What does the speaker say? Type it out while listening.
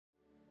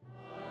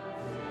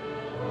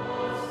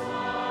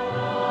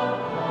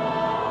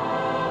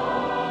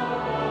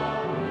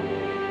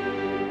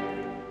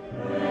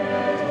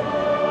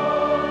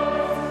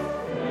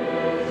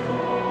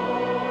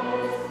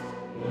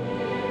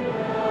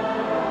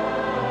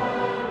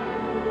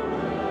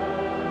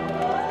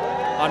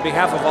On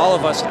behalf of all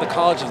of us at the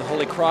College of the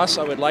Holy Cross,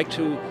 I would like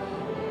to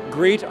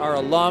greet our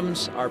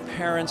alums, our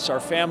parents, our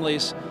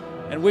families,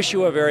 and wish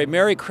you a very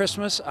Merry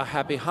Christmas, a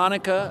Happy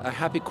Hanukkah, a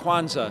Happy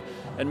Kwanzaa,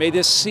 and may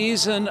this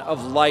season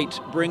of light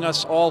bring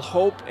us all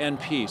hope and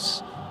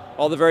peace.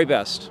 All the very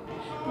best.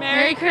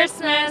 Merry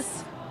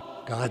Christmas!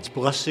 God's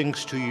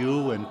blessings to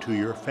you and to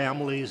your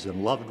families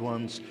and loved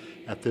ones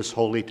at this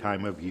holy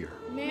time of year.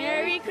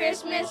 Merry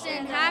Christmas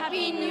and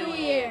Happy New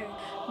Year!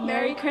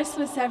 Merry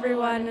Christmas,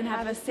 everyone, and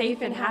have a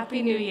safe and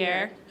happy New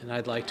Year. And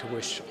I'd like to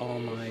wish all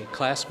my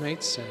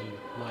classmates and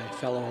my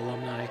fellow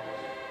alumni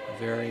a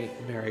very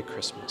Merry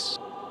Christmas.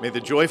 May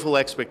the joyful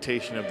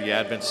expectation of the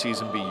Advent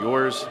season be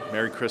yours.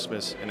 Merry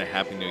Christmas and a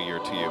Happy New Year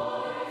to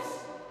you.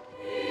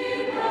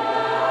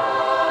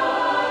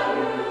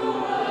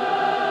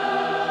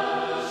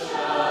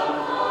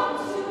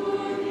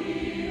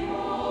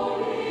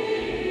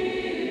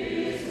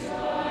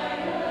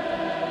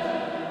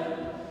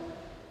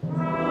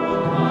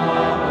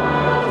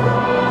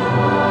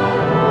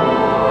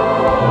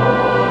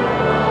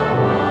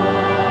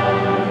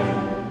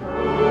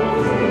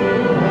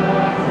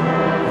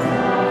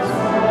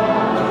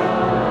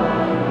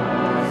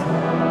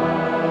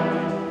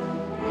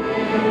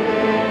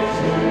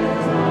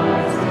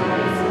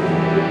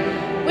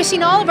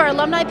 Wishing all of our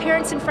alumni,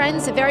 parents, and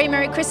friends a very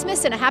Merry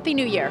Christmas and a Happy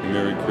New Year.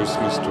 Merry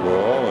Christmas to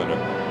all and a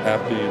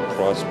happy and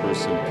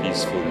prosperous and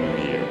peaceful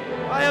New Year.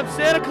 I am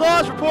Santa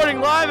Claus reporting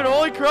live at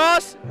Holy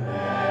Cross.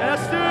 And as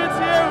students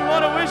here, we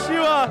want to wish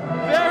you a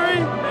very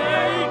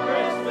Merry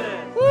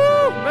Christmas.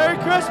 Woo! Merry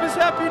Christmas,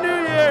 Happy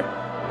New Year.